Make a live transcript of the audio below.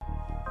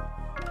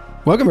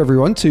Welcome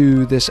everyone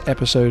to this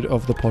episode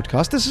of the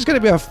podcast. This is going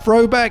to be a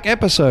throwback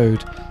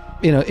episode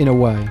in a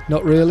way.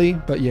 Not really,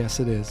 but yes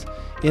it is.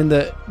 In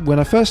that when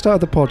I first started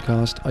the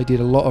podcast, I did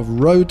a lot of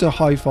Road to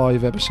High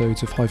Five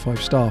episodes of High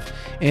Five staff.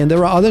 And there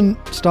are other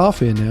staff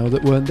here now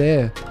that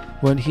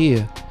weren't here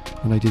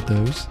when I did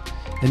those.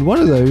 And one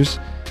of those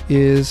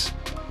is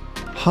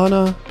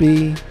Hannah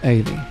B.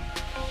 Ailey.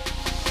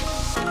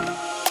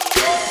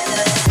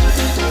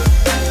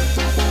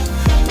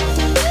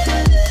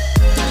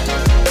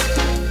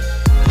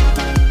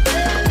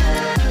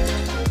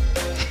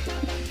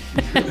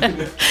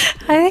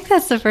 I think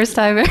that's the first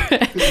time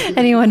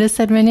anyone has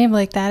said my name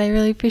like that. I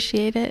really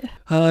appreciate it.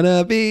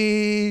 Hannah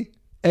B.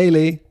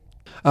 Ailey.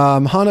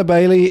 Hannah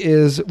Bailey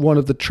is one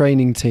of the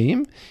training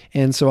team.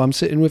 And so I'm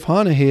sitting with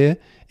Hannah here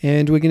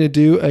and we're going to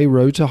do a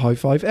Road to High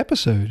Five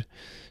episode.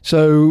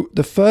 So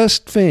the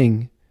first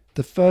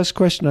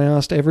question I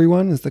asked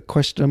everyone is the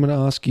question I'm going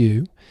to ask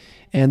you.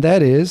 And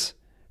that is,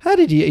 how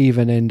did you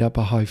even end up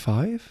a high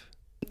five?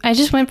 I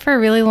just went for a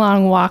really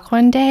long walk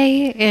one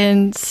day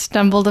and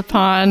stumbled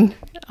upon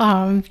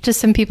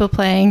just some people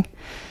playing.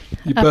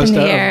 You up burst in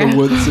the out air. of the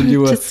woods and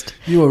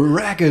you were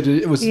ragged.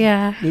 It was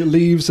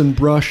leaves and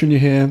brush in your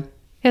hair.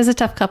 It was a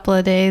tough couple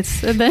of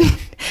days. And then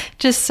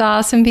just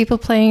saw some people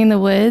playing in the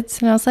woods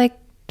and I was like,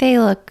 they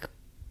look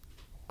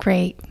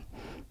great.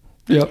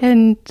 Yep.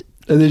 And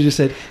then you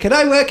said, can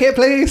I work here,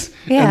 please?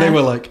 Yeah. And they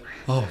were like,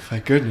 oh,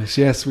 thank goodness.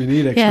 Yes, we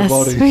need extra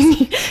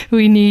bodies.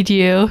 We need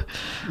you.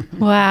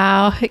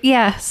 Wow.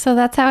 Yeah, so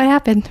that's how it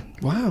happened.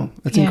 Wow,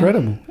 that's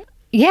incredible.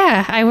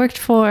 Yeah, I worked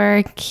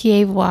for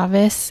Kiev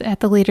Wavis at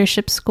the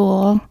leadership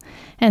school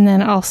and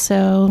then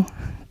also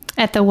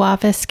at the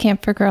Wavis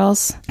Camp for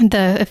Girls,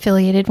 the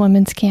affiliated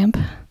women's camp.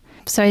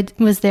 So I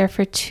was there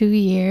for 2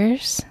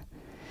 years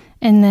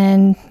and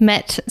then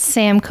met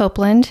Sam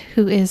Copeland,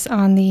 who is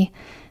on the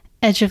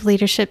Edge of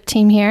Leadership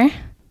team here.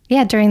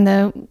 Yeah, during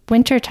the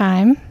winter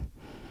time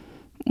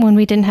when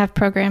we didn't have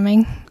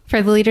programming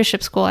for the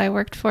leadership school I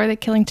worked for, the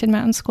Killington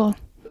Mountain School.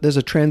 There's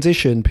a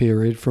transition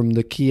period from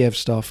the Kiev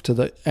stuff to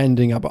the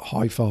ending up at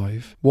High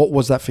Five. What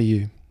was that for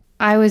you?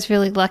 I was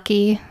really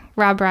lucky.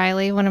 Rob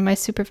Riley, one of my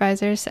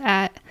supervisors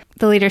at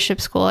the leadership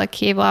school at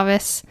Kiev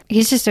Wavis,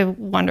 he's just a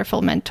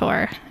wonderful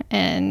mentor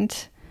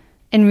and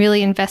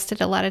really invested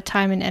a lot of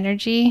time and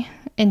energy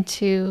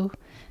into,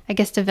 I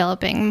guess,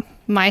 developing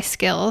my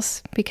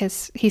skills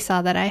because he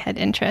saw that I had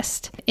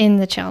interest in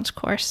the challenge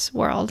course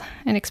world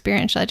and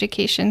experiential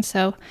education.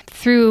 So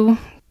through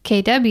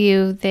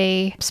KW,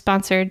 they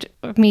sponsored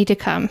me to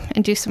come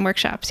and do some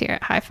workshops here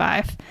at High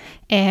Five.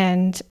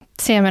 And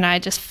Sam and I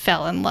just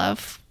fell in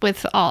love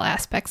with all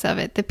aspects of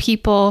it. The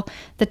people,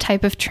 the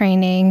type of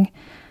training,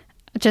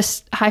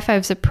 just High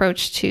Five's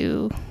approach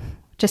to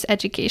just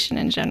education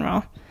in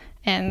general.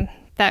 And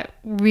that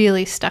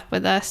really stuck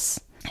with us.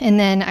 And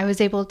then I was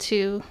able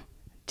to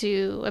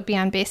do a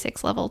Beyond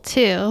Basics level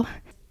 2.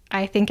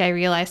 I think I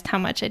realized how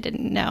much I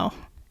didn't know.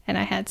 And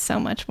I had so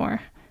much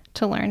more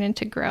to learn and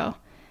to grow.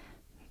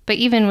 But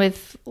even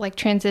with like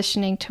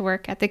transitioning to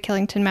work at the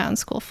Killington Mountain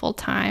School full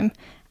time,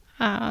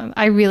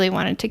 I really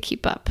wanted to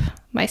keep up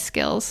my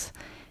skills.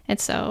 And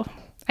so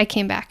I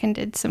came back and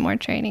did some more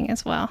training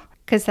as well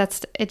because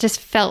it just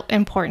felt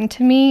important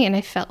to me. And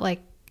I felt like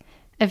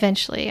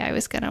eventually I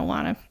was going to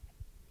want to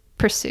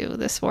pursue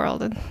this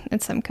world in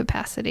some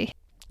capacity.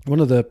 One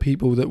of the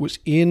people that was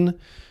in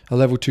a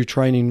level 2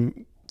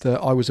 training that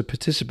I was a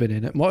participant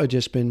in, it might have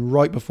just been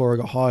right before I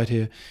got hired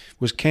here,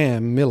 was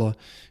Cam Miller,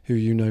 who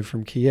you know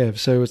from Kiev.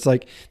 So it's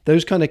like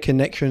those kind of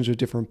connections with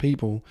different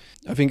people,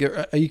 I think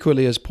are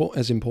equally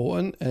as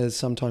important as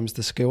sometimes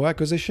the skill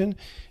acquisition.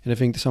 And I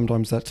think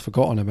sometimes that's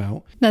forgotten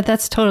about.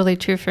 That's totally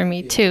true for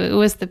me too. It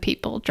was the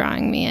people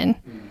drawing me in.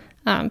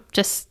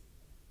 Just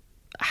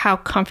how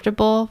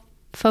comfortable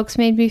folks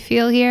made me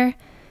feel here,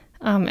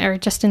 or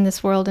just in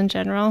this world in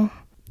general.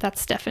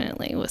 That's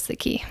definitely was the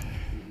key.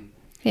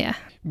 Yeah.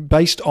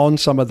 Based on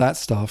some of that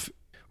stuff,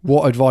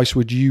 what advice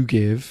would you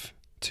give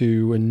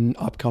to an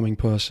upcoming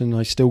person?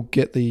 I still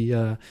get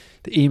the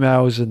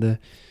emails and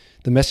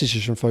the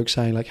messages from folks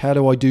saying like, how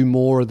do I do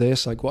more of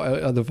this? Like what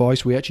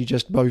advice? We actually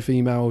just both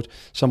emailed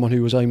someone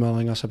who was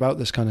emailing us about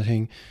this kind of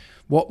thing.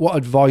 What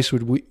advice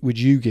would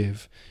you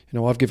give? You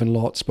know, I've given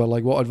lots, but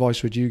like what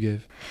advice would you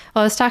give?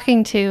 Well, I was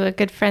talking to a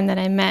good friend that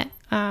I met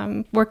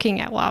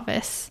working at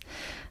Wavis,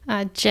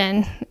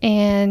 Jen,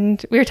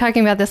 and we were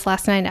talking about this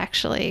last night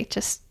actually,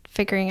 just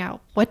figuring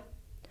out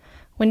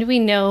when do we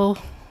know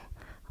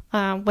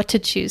what to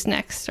choose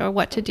next or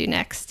what to do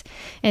next.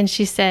 And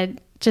she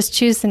said, just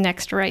choose the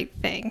next right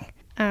thing.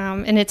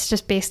 And it's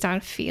just based on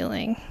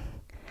feeling.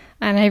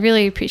 And I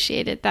really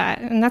appreciated that.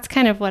 And that's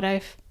kind of what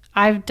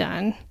I've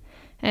done.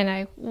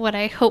 And what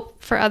I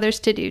hope for others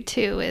to do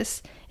too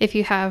is if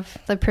you have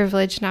the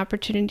privilege and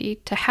opportunity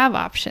to have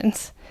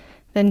options,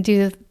 then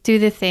do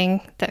the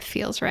thing that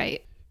feels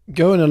right.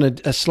 Going on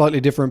a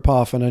slightly different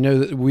path, and I know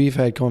that we've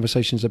had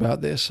conversations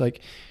about this, like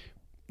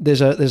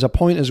there's a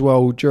point as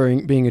well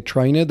during being a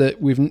trainer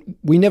that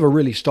we never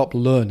really stopped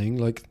learning,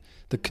 like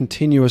the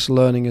continuous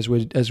learning as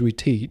we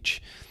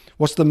teach.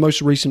 What's the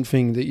most recent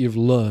thing that you've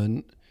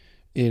learned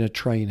in a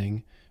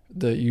training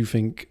that you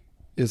think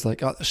is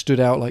like stood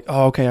out, like,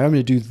 oh, okay, I'm going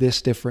to do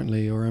this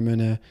differently, or I'm going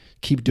to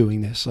keep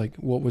doing this? Like,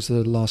 what was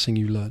the last thing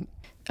you learned?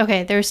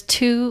 Okay, there's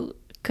two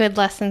good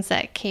lessons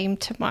that came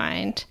to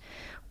mind.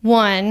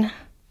 One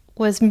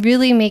was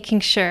really making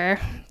sure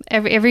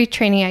every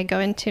training I go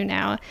into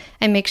now,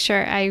 I make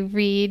sure I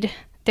read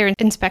their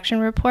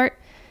inspection report,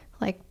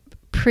 I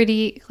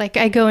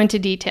go into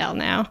detail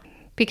now.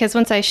 Because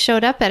once I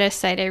showed up at a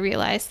site, I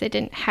realized they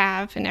didn't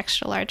have an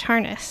extra large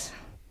harness.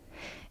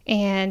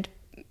 And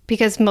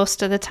because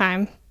most of the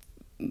time,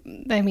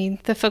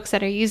 the folks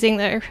that are using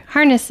their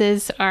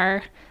harnesses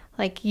are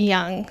like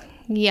young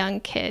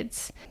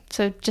kids.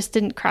 So it just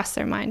didn't cross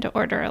their mind to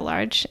order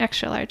a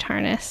extra large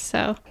harness.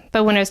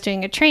 But when I was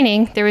doing a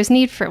training, there was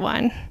need for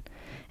one.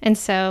 And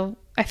so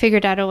I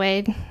figured out a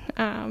way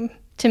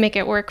to make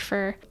it work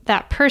for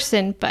that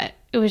person, but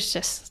it was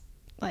just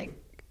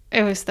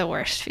it was the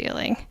worst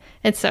feeling.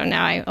 And so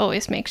now I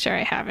always make sure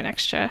I have an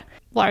extra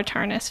large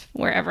harness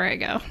wherever I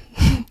go.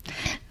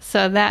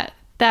 So that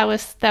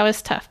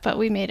was tough, but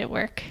we made it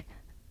work.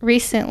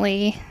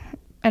 Recently,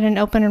 at an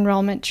open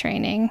enrollment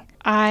training,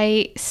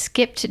 I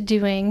skipped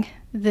doing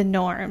the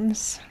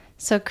norms.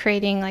 So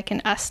creating like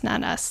an us,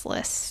 not us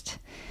list,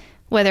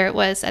 whether it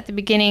was at the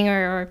beginning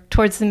or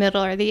towards the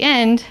middle or the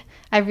end,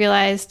 I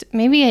realized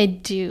maybe I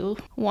do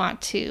want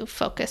to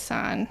focus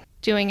on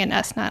doing an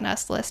us, not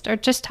us list, or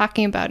just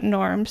talking about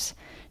norms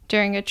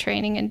during a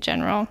training in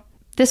general.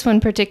 This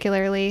one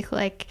particularly,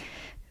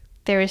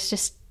 there was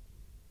just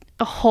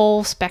a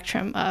whole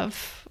spectrum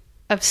of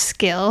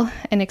skill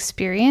and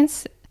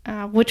experience,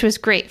 which was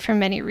great for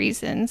many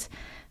reasons.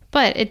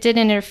 But it did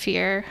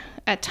interfere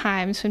at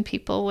times when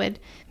people would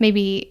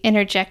maybe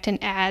interject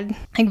and add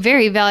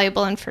very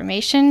valuable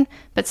information,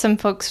 but some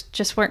folks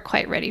just weren't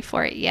quite ready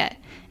for it yet.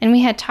 And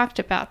we had talked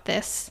about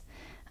this,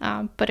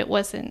 but it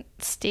wasn't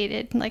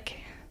stated in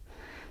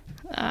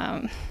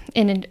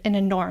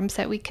a norms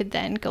that we could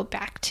then go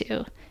back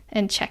to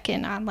and check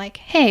in on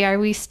hey, are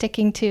we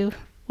sticking to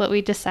what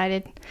we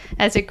decided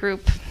as a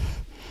group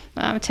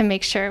to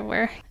make sure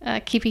we're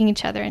keeping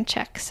each other in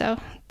check. So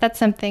that's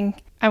something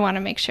I want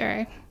to make sure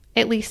I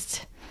at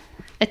least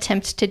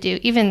attempt to do,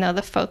 even though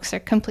the folks are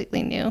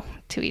completely new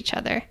to each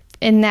other.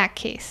 In that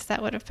case,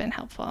 that would have been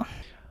helpful.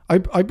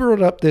 I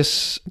brought up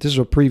this is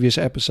a previous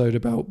episode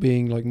about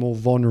being more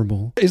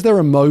vulnerable. Is there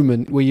a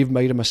moment where you've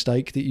made a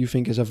mistake that you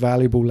think is a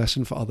valuable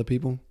lesson for other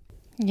people?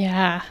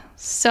 Yeah,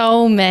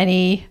 so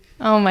many.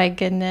 Oh my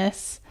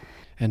goodness.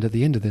 And at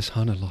the end of this,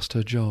 Hannah lost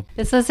her job.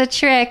 This was a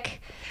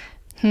trick.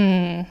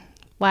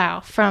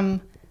 Wow. From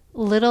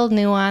little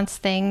nuanced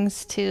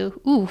things to,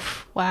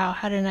 oof, wow,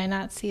 how did I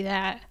not see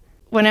that?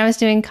 When I was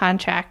doing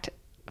contract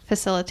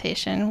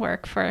facilitation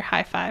work for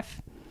High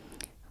Five,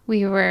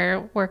 we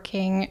were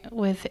working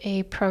with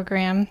a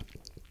program,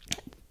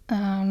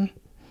 in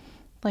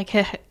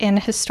a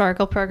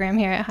historical program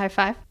here at High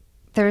Five.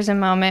 There was a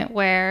moment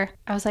where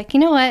I was like, you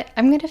know what?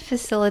 I'm going to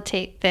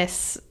facilitate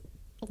this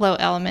low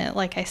element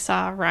like I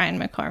saw Ryan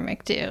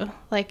McCormick do.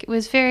 It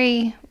was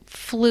very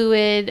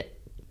fluid,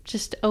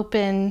 just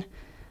open,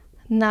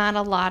 not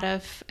a lot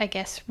of,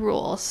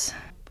 rules,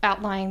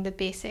 outlining the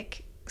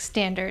basic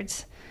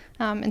standards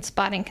and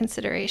spotting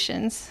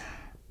considerations.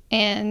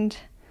 And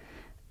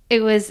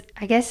it was,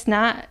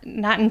 not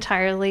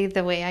entirely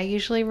the way I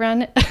usually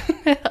run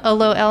a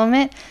low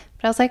element,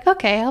 but I was like,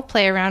 okay, I'll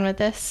play around with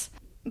this.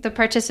 The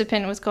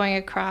participant was going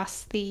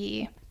across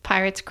the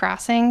Pirates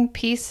Crossing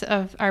piece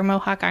of our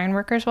Mohawk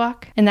Ironworkers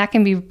walk, and that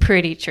can be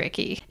pretty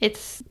tricky.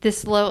 It's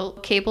this low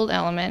cabled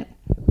element,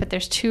 but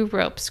there's two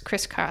ropes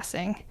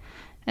crisscrossing,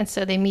 and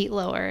so they meet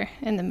lower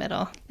in the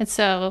middle. And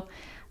so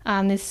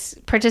this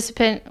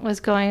participant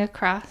was going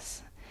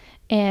across,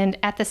 and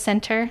at the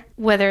center,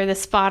 whether the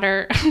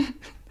spotter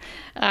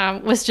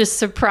was just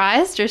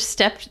surprised or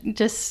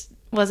just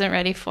wasn't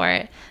ready for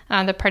it,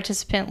 the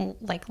participant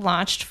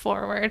launched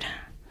forward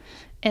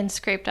and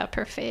scraped up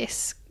her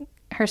face.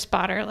 Her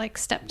spotter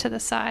stepped to the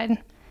side,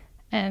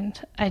 and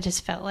I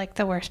just felt like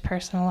the worst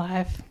person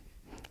alive.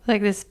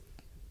 This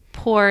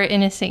poor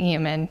innocent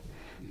human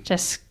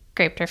just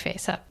scraped her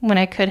face up when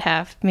I could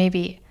have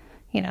maybe,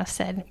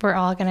 said we're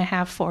all going to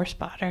have 4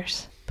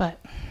 spotters,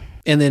 but.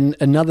 And then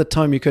another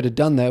time you could have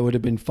done that would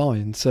have been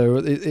fine.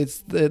 So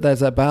there's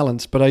that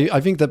balance. But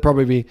I think that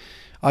probably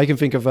I can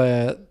think of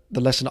the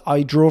lesson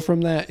I draw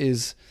from that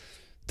is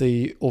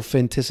the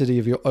authenticity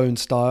of your own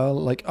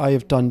style. I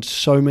have done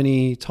so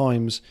many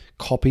times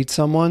copied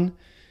someone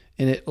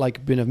and it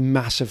been a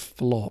massive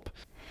flop.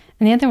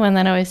 And the other one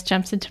that always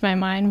jumps into my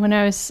mind, when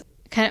I was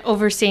kind of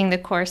overseeing the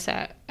course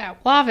at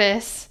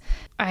Wavis,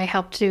 I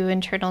helped do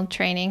internal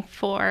training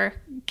for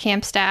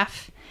camp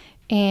staff.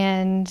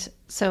 And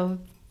so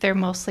they're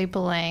mostly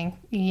belaying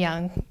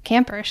young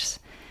campers.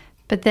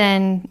 But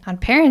then on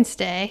Parents'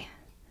 Day,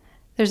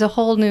 there's a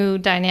whole new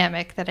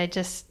dynamic that I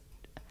just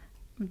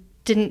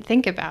didn't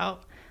think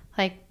about.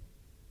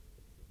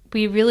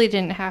 We really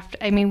didn't have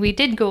to, we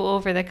did go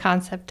over the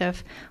concept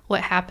of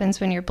what happens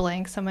when you're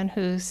belaying someone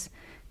who's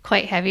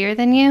quite heavier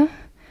than you,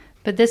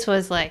 But this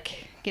was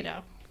like,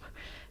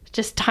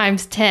 just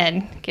times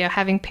 10,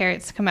 having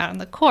parents come out on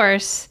the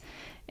course.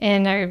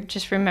 And I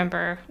just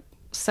remember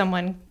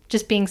someone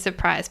just being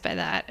surprised by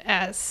that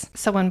as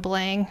someone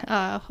belaying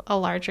a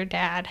larger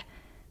dad.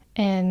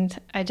 And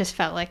I just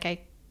felt like I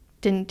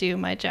didn't do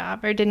my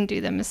job or didn't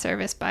do them a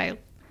service by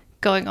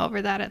going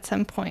over that at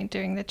some point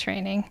during the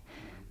training.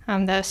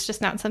 That's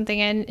just not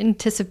something I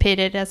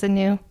anticipated as a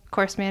new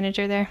course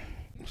manager there.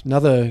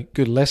 Another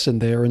good lesson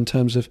there in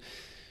terms of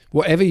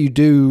whatever you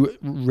do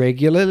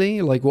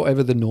regularly, like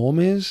whatever the norm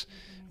is,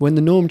 when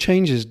the norm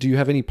changes, do you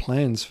have any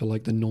plans for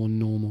like the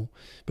non-normal?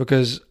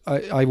 Because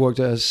I worked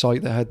at a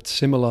site that had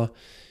similar,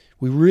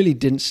 we really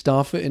didn't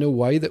staff it in a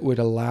way that would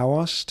allow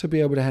us to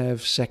be able to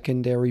have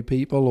secondary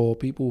people or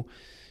people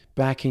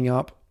backing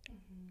up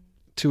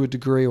to a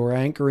degree or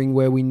anchoring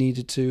where we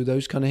needed to,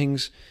 those kind of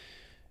things.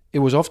 It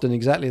was often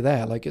exactly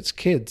that, like it's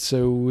kids,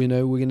 so we're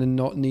going to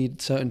not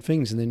need certain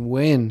things. And then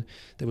when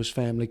there was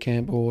family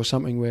camp or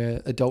something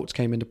where adults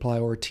came into play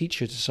or a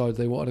teacher decided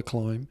they wanted to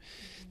climb,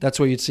 that's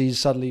where you'd see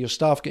suddenly your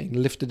staff getting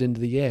lifted into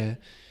the air.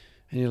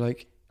 And you're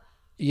like,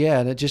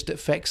 yeah, and it just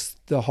affects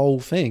the whole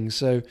thing.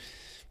 So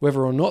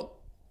whether or not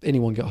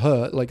anyone got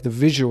hurt, like the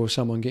visual of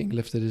someone getting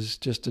lifted is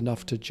just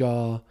enough to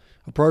jar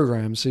a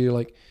program. So you're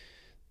like,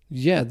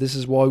 yeah, this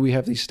is why we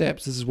have these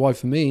steps. This is why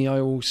for me,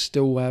 I will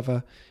still have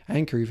a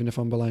anchor even if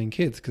I'm belaying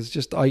kids, because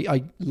just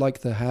I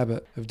like the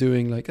habit of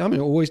doing like, I'm going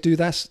to always do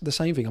the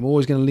same thing. I'm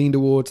always going to lean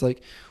towards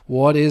like,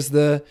 what is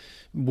the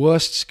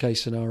worst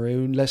case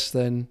scenario, less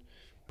than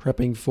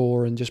prepping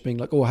for and just being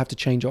like, oh, I have to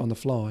change it on the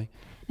fly.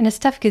 And it's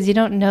tough because you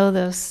don't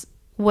know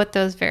what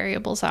those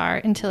variables are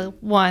until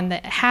one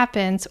that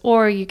happens,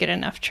 or you get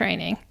enough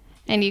training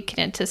and you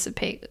can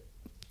anticipate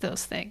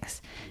those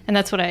things. And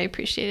that's what I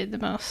appreciated the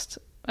most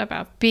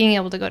about being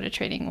able to go to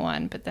training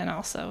one, but then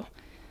also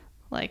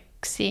like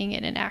seeing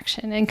it in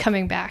action and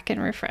coming back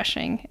and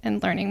refreshing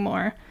and learning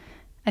more.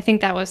 I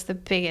think that was the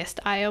biggest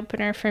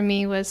eye-opener for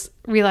me, was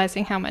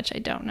realizing how much I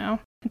don't know.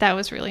 That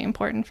was really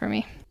important for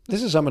me.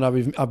 This is something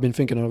I've been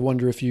thinking. I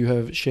wonder if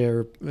you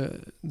share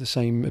the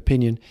same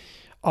opinion.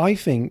 I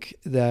think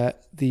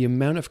that the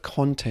amount of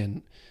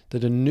content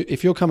that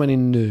if you're coming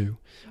in new,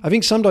 I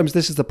think sometimes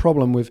this is the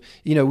problem with,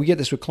 we get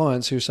this with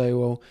clients who say,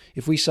 well,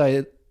 if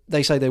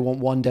they say they want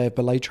 1 day of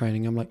belay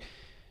training, I'm like,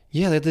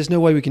 yeah, there's no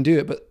way we can do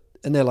it.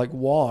 And they're like,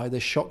 why? They're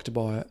shocked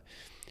by it.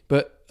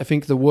 But I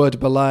think the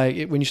word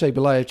belay, when you say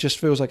belay, it just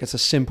feels like it's a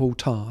simple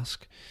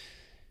task.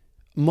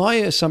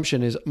 My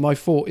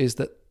thought is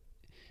that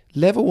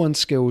level 1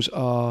 skills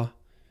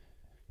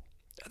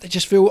they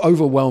just feel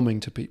overwhelming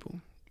to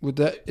people. Would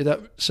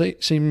that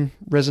seem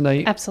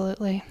resonate?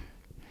 Absolutely.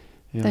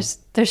 Yeah.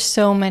 There's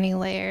so many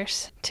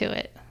layers to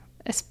it.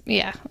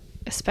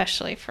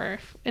 Especially for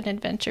an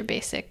adventure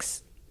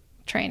basics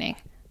training,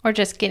 or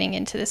just getting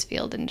into this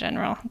field in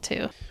general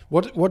too.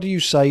 What do you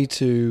say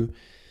to,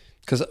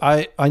 because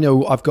I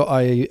know I've got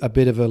a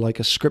bit of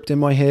a script in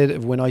my head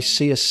of when I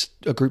see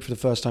a group for the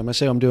first time. I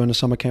say I'm doing a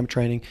summer camp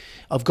training,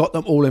 I've got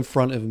them all in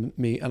front of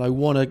me and I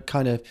want to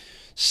kind of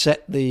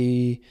set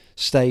the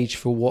stage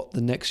for what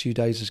the next few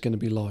days is going to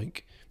be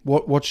like.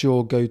 What's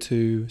your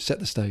go-to set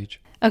the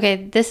stage?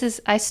 Okay,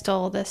 I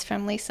stole this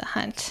from Lisa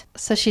Hunt.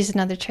 So she's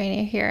another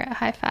trainer here at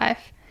High Five.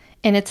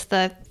 And it's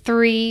the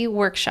 3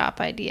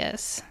 workshop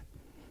ideas.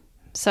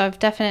 So I've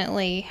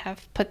definitely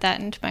have put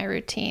that into my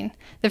routine.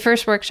 The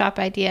first workshop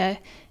idea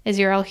is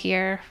you're all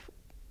here,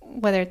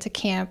 whether it's a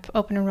camp,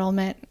 open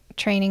enrollment,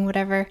 training,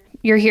 whatever.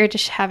 You're here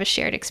to have a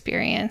shared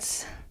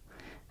experience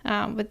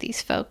with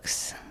these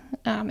folks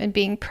and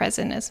being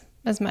present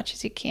as much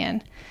as you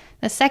can.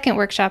 The second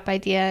workshop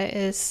idea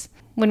is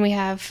when we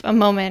have a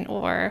moment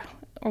or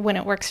when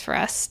it works for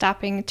us,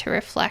 stopping to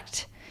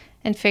reflect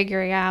and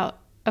figuring out,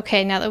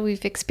 okay, now that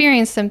we've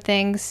experienced some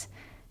things,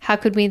 how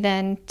could we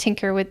then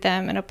tinker with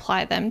them and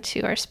apply them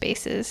to our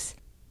spaces,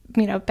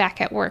 back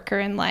at work or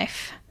in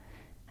life?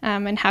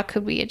 And how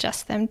could we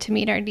adjust them to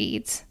meet our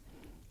needs?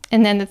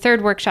 And then the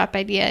third workshop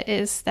idea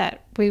is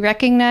that we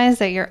recognize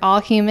that you're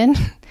all human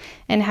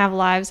and have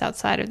lives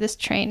outside of this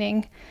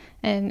training.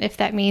 And if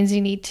that means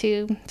you need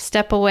to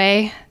step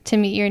away to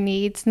meet your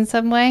needs in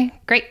some way,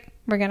 great.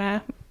 We're going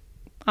to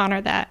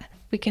honor that.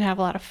 We can have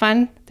a lot of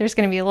fun. There's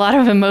going to be a lot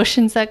of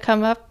emotions that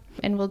come up,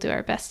 and we'll do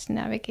our best to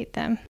navigate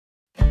them.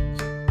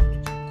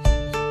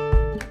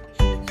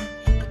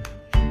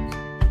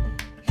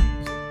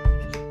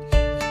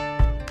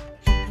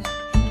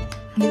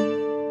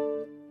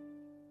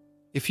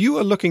 If you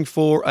are looking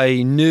for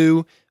a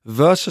new,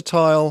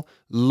 versatile,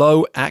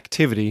 low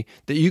activity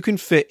that you can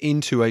fit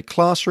into a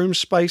classroom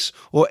space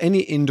or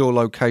any indoor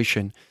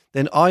location,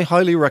 then I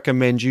highly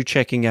recommend you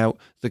checking out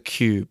The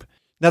Cube.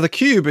 Now, The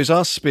Cube is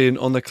our spin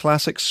on the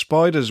classic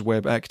spider's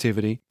web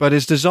activity, but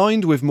is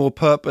designed with more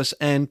purpose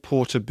and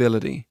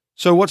portability.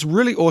 So what's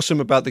really awesome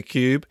about the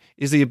cube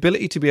is the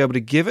ability to be able to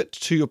give it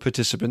to your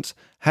participants,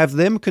 have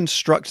them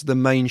construct the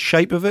main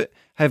shape of it,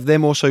 have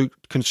them also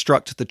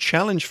construct the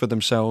challenge for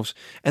themselves.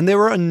 And there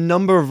are a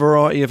number of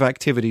variety of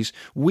activities.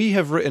 We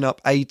have written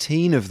up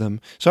 18 of them.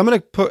 So I'm going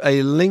to put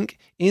a link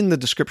in the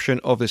description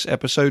of this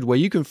episode where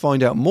you can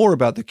find out more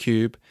about the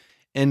cube.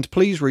 And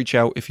please reach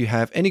out if you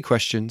have any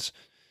questions.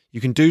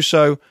 You can do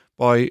so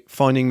by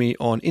finding me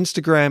on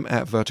Instagram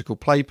at Vertical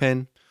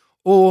Playpen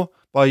or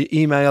by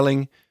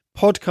emailing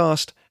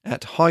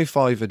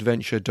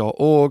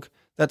podcast@highfiveadventure.org.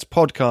 That's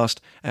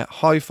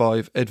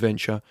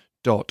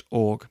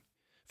podcast@highfiveadventure.org.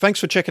 Thanks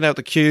for checking out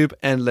the cube,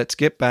 and let's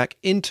get back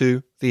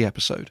into the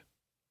episode.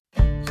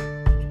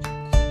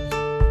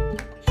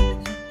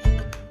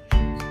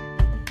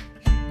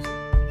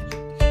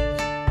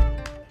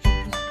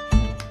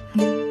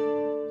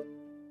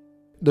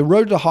 The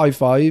Road to High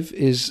Five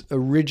is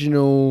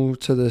original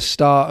to the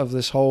start of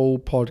this whole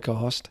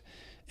podcast.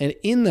 And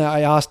in that,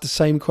 I asked the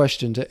same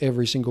question to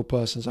every single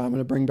person. So I'm going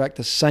to bring back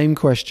the same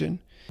question.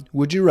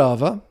 Would you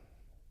rather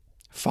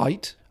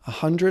fight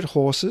 100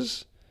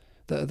 horses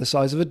that are the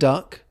size of a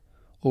duck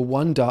or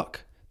one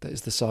duck that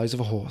is the size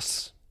of a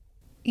horse?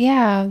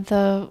 Yeah,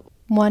 the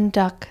one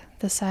duck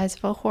the size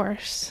of a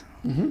horse.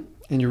 Mm-hmm.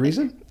 And your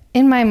reason?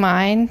 In my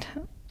mind,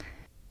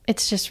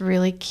 it's just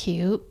really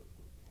cute.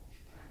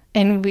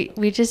 And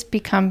we just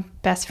become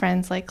best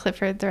friends like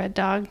Clifford the Red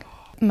Dog.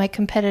 My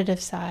competitive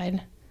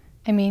side,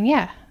 I mean,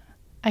 yeah,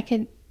 I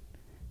could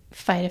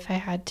fight if I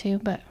had to,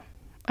 but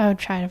I would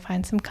try to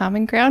find some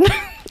common ground.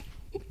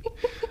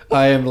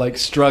 I am like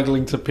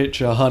struggling to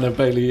picture Hannah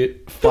Bailey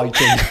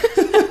fighting.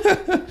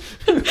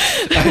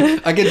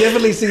 I can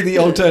definitely see the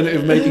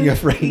alternative making a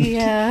friend.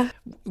 Yeah.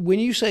 When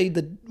you say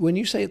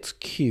it's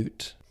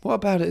cute, what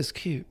about it is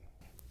cute?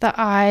 The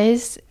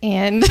eyes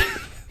and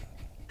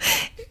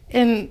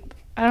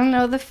I don't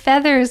know, the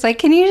feathers. Like,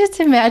 can you just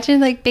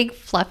imagine like big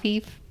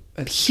fluffy,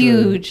 That's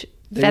huge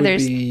true.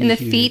 feathers and the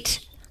huge.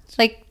 feet,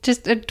 like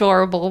just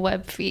adorable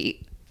web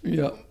feet,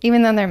 Yeah.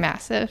 even though they're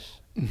massive.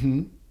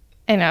 Mm-hmm.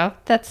 I know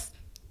that's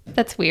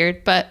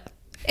weird, but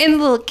in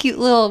the cute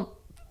little.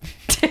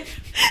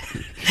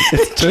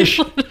 It's tush.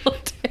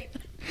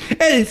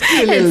 It's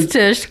cute little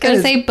tush.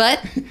 Gotta say butt.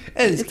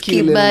 It's It's cute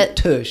cute little butt.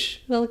 tush.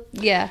 Well,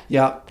 yeah.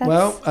 Yeah.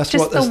 That's just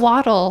what the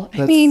waddle. I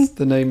that's mean,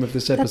 the name of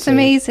this episode. that's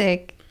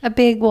amazing. A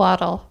big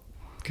waddle.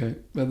 Okay.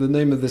 Well, the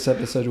name of this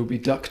episode will be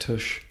Duck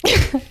Tush.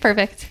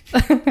 Perfect.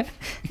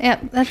 Yeah,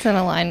 that's in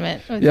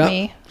alignment with Yeah.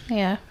 me.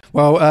 Yeah.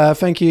 Well,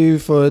 thank you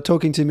for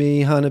talking to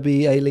me, Hannah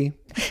B. Ailey.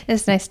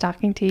 It's nice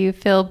talking to you,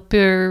 Phil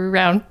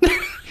Brown.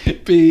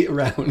 Be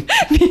around.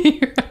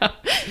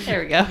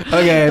 There we go.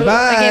 Okay,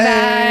 bye.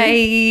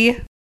 Okay,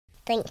 bye.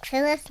 Thanks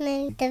for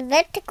listening to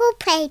Vertical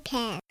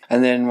Playpen.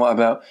 And then what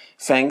about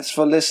thanks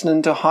for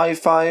listening to High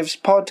Fives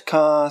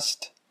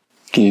podcast?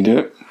 Can you do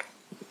it?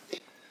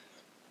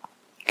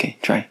 Okay,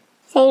 try.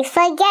 Thanks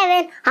for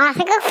giving I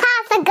think a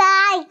pasta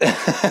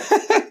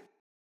guy.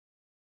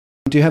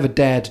 Do you have a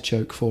dad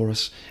joke for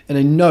us? And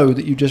I know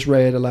that you just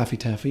read a Laffy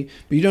Taffy,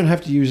 but you don't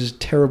have to use as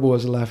terrible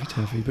as a Laffy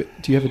Taffy. But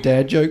do you have a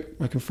dad joke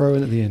I can throw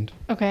in at the end?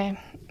 Okay.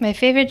 My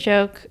favorite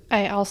joke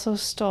I also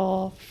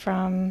stole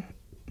from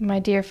my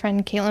dear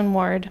friend Caitlin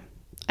Ward.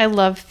 I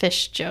love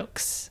fish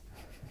jokes.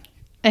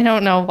 I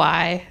don't know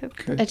why.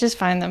 Okay. I just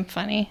find them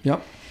funny.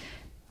 Yep.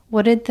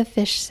 What did the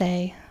fish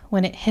say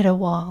when it hit a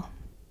wall?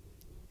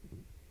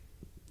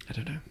 I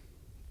don't know.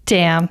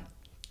 Damn.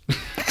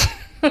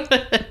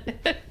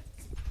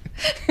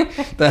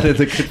 That is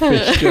a good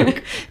fish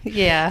joke.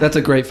 Yeah. That's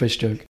a great fish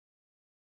joke.